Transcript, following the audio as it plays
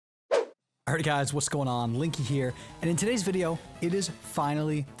Alright guys, what's going on? Linky here, and in today's video, it is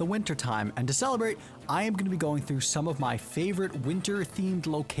finally the winter time, and to celebrate, I am going to be going through some of my favorite winter-themed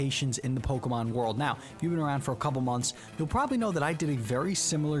locations in the Pokemon world. Now, if you've been around for a couple months, you'll probably know that I did a very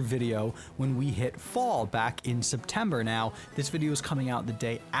similar video when we hit fall back in September. Now, this video is coming out the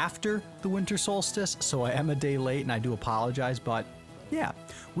day after the winter solstice, so I am a day late, and I do apologize, but yeah,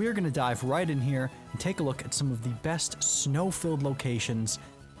 we are going to dive right in here and take a look at some of the best snow-filled locations,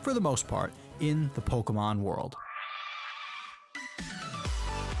 for the most part, in the Pokemon world.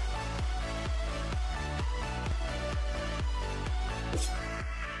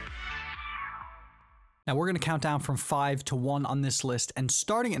 Now we're going to count down from 5 to 1 on this list, and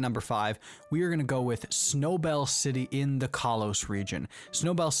starting at number 5, we are going to go with Snowbell City in the Kalos region.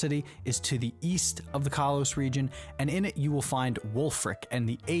 Snowbell City is to the east of the Kalos region, and in it you will find Wulfric and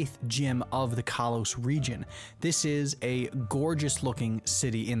the 8th gym of the Kalos region. This is a gorgeous looking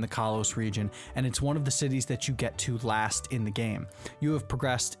city in the Kalos region, and it's one of the cities that you get to last in the game. You have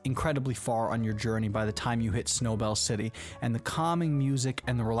progressed incredibly far on your journey by the time you hit Snowbell City, and the calming music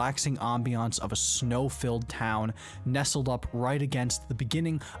and the relaxing ambiance of a snow-filled town nestled up right against the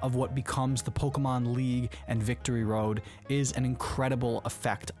beginning of what becomes the Pokemon League and Victory Road is an incredible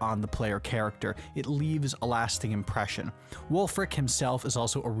effect on the player character. It leaves a lasting impression. Wulfric himself is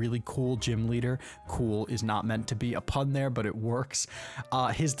also a really cool gym leader. Cool is not meant to be a pun there, but it works.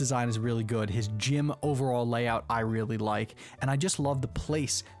 His design is really good. His gym overall layout I really like, and I just love the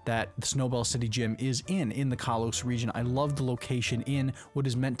place that the Snowbell City gym is in the Kalos region. I love the location in what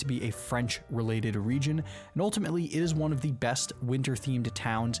is meant to be a French-related region, and ultimately it is one of the best winter-themed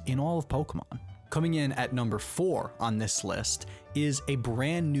towns in all of Pokemon. Coming in at number 4 on this list is a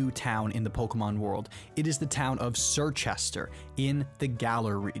brand new town in the Pokemon world. It is the town of Circhester in the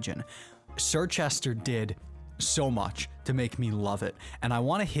Galar region. Circhester did so much to make me love it, and I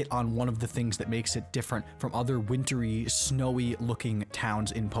want to hit on one of the things that makes it different from other wintry, snowy looking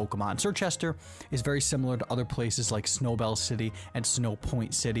towns in Pokemon. Circhester is very similar to other places like Snowbell City and Snow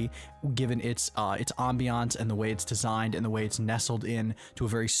Point City, given its ambiance and the way it's designed and the way it's nestled in to a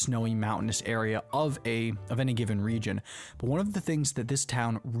very snowy mountainous area of any given region. But one of the things that this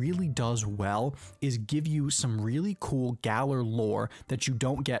town really does well is give you some really cool Galar lore that you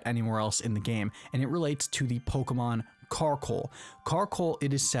don't get anywhere else in the game, and it relates to the Pokemon charcoal. Charcoal,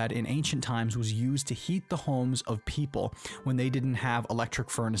 it is said, in ancient times was used to heat the homes of people when they didn't have electric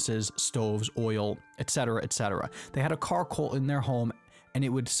furnaces, stoves, oil, etc., etc. They had a charcoal in their home, and it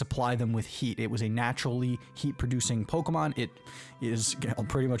would supply them with heat. It was a naturally heat-producing Pokemon. It is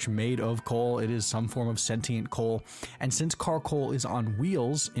pretty much made of coal. It is some form of sentient coal. And since charcoal is on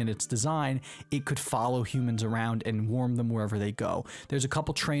wheels in its design, it could follow humans around and warm them wherever they go. There's a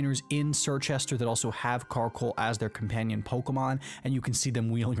couple trainers in Circhester that also have charcoal as their companion Pokemon, and you can see them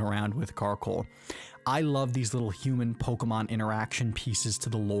wheeling around with charcoal. I love these little human Pokemon interaction pieces to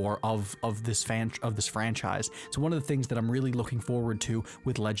the lore of this franchise. So one of the things that I'm really looking forward to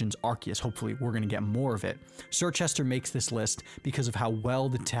with Legends Arceus, hopefully we're going to get more of it. Circhester makes this list because of how well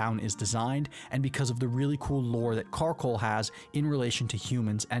the town is designed and because of the really cool lore that charcoal has in relation to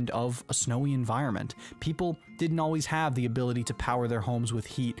humans and of a snowy environment. People didn't always have the ability to power their homes with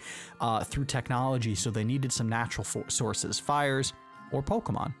heat through technology, so they needed some natural sources, fires, or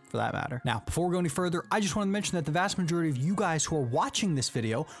Pokemon, for that matter. Now, before we go any further, I just want to mention that the vast majority of you guys who are watching this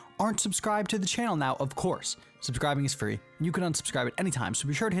video aren't subscribed to the channel. Now, of course, subscribing is free, and you can unsubscribe at any time, so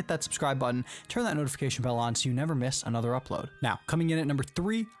be sure to hit that subscribe button, turn that notification bell on so you never miss another upload. Now, coming in at number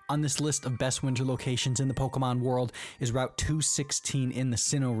 3 on this list of best winter locations in the Pokemon world is Route 216 in the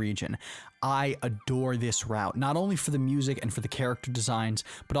Sinnoh region. I adore this route, not only for the music and for the character designs,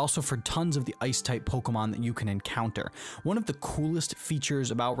 but also for tons of the Ice-type Pokemon that you can encounter. One of the coolest features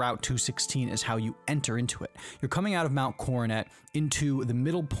about Route 216 is how you enter into it. You're coming out of Mount Coronet into the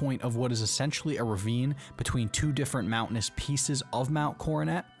middle point of what is essentially a ravine between two different mountainous pieces of Mount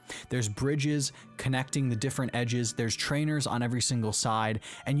Coronet. There's bridges connecting the different edges, there's trainers on every single side,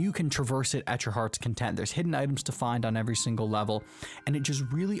 and you can traverse it at your heart's content. There's hidden items to find on every single level, and it just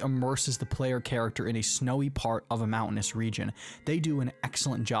really immerses the player character in a snowy part of a mountainous region. They do an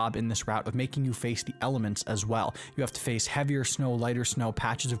excellent job in this route of making you face the elements as well. You have to face heavier snow, lighter snow,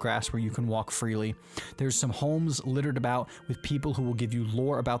 patches of grass where you can walk freely. There's some homes littered about with people who will give you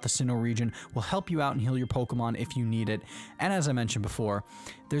lore about the Sinnoh region, will help you out and heal your Pokemon if you need it, and as I mentioned before,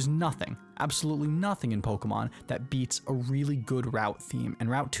 there's nothing, absolutely nothing in Pokemon that beats a really good route theme, and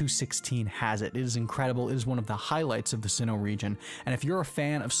Route 216 has it. It is incredible. It is one of the highlights of the Sinnoh region, and if you're a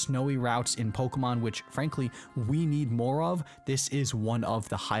fan of snowy routes in Pokemon, which frankly we need more of, this is one of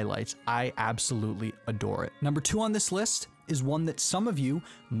the highlights. I absolutely adore it. Number 2 on this list is one that some of you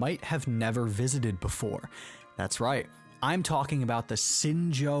might have never visited before. That's right. I'm talking about the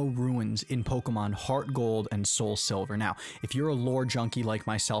Sinjoh ruins in Pokemon Heart Gold and Soul Silver. Now, if you're a lore junkie like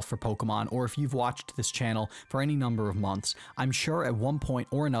myself for Pokemon, or if you've watched this channel for any number of months, I'm sure at one point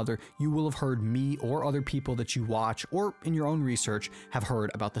or another you will have heard me or other people that you watch or in your own research have heard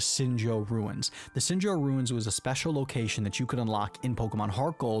about the Sinjoh ruins. The Sinjoh ruins was a special location that you could unlock in Pokemon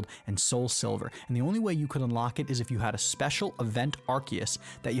Heart Gold and Soul Silver, and the only way you could unlock it is if you had a special event Arceus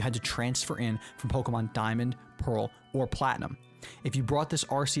that you had to transfer in from Pokemon Diamond, Pearl, or Platinum. If you brought this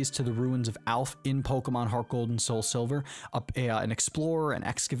Arceus to the ruins of Alph in Pokemon Heart Gold and Soul Silver, an explorer, an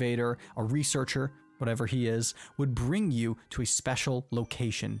excavator, a researcher, whatever he is, would bring you to a special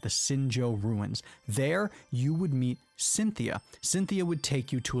location, the Sinjoh ruins. There, you would meet Cynthia. Cynthia would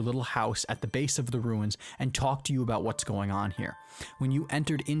take you to a little house at the base of the ruins and talk to you about what's going on here. When you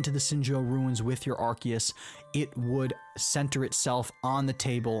entered into the Sinjoh ruins with your Arceus, it would center itself on the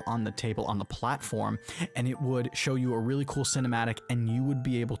platform, and it would show you a really cool cinematic, and you would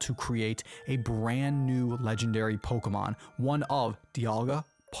be able to create a brand new legendary Pokemon, one of Dialga,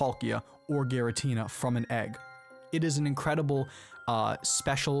 Palkia, or Giratina from an egg. It is an incredible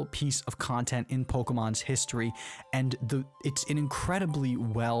special piece of content in Pokemon's history, and it's an incredibly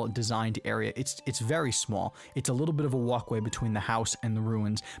well designed area. It's very small. It's a little bit of a walkway between the house and the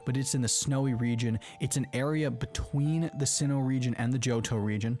ruins, but it's in the snowy region. It's an area between the Sinnoh region and the Johto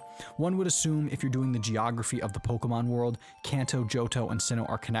region. One would assume, if you're doing the geography of the Pokemon world, Kanto, Johto, and Sinnoh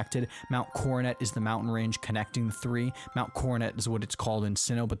are connected. Mount Coronet is the mountain range connecting the three. Mount Coronet is what it's called in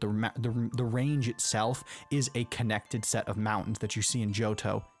Sinnoh, but the range itself is a connected set of mountains that you see in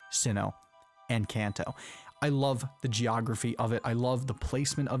Johto, Sinnoh, and Kanto. I love the geography of it. I love the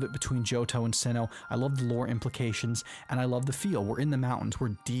placement of it between Johto and Sinnoh. I love the lore implications, and I love the feel. We're in the mountains.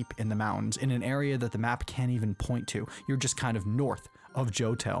 We're deep in the mountains, in an area that the map can't even point to. You're just kind of north of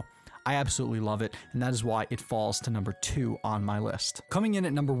Johto. I absolutely love it, and that is why it falls to number 2 on my list. Coming in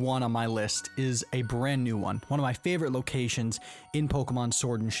at number 1 on my list is a brand new one of my favorite locations in Pokemon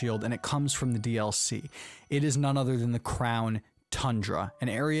Sword and Shield, and it comes from the DLC. It is none other than the Crown Tundra, an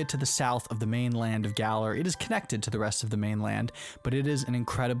area to the south of the mainland of Galar. It is connected to the rest of the mainland, but it is an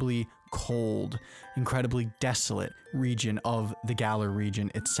incredibly cold, incredibly desolate region of the Galar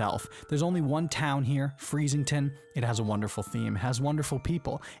region itself. There's only one town here, Freezington. It has a wonderful theme, has wonderful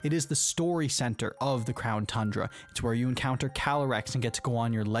people. It is the story center of the Crown Tundra. It's where you encounter Calyrex and get to go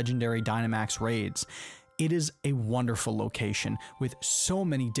on your legendary Dynamax raids. It is a wonderful location with so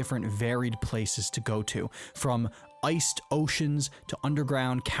many different varied places to go to, from iced oceans to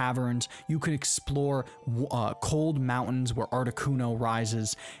underground caverns. You can explore cold mountains where Articuno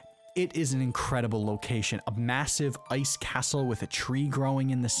rises. It is an incredible location, a massive ice castle with a tree growing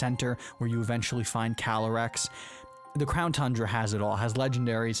in the center where you eventually find Calyrex. The Crown Tundra has it all, has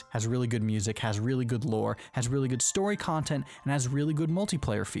legendaries, has really good music, has really good lore, has really good story content, and has really good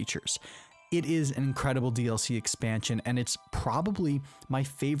multiplayer features. It is an incredible DLC expansion, and it's probably my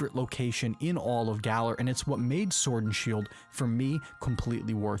favorite location in all of Galar, and it's what made Sword and Shield, for me,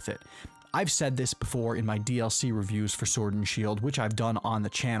 completely worth it. I've said this before in my DLC reviews for Sword and Shield, which I've done on the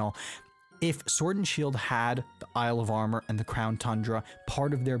channel. If Sword and Shield had the Isle of Armor and the Crown Tundra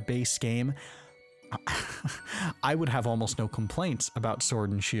part of their base game, I would have almost no complaints about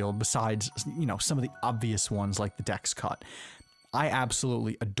Sword and Shield, besides, you know, some of the obvious ones like the Dex Cut. I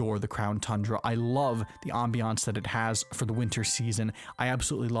absolutely adore the Crown Tundra. I love the ambiance that it has for the winter season. I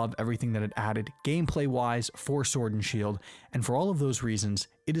absolutely love everything that it added gameplay-wise for Sword and Shield, and for all of those reasons,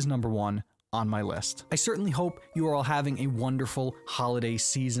 it is number 1 on my list. I certainly hope you are all having a wonderful holiday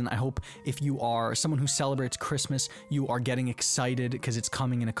season. I hope if you are someone who celebrates Christmas, you are getting excited because it's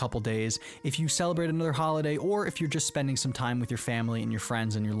coming in a couple days. If you celebrate another holiday, or if you're just spending some time with your family and your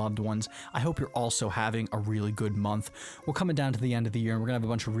friends and your loved ones, I hope you're also having a really good month. We're coming down to the end of the year, and we're gonna have a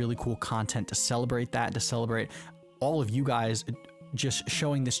bunch of really cool content to celebrate that, to celebrate all of you guys just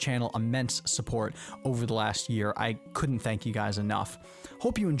showing this channel immense support over the last year. I couldn't thank you guys enough.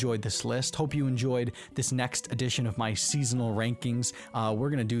 Hope you enjoyed this list. Hope you enjoyed this next edition of my seasonal rankings. We're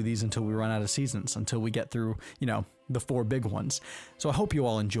gonna do these until we run out of seasons, until we get through, you know, the 4 big ones. So I hope you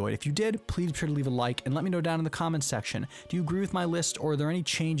all enjoyed. If you did, please be sure to leave a like and let me know down in the comments section. Do you agree with my list, or are there any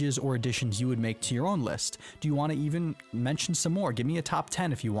changes or additions you would make to your own list? Do you want to even mention some more? Give me a top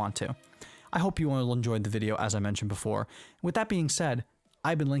 10 if you want to. I hope you all enjoyed the video, as I mentioned before. With that being said,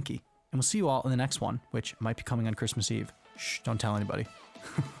 I've been Linky, and we'll see you all in the next one, which might be coming on Christmas Eve. Shh, don't tell anybody.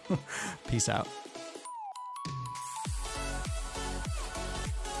 Peace out.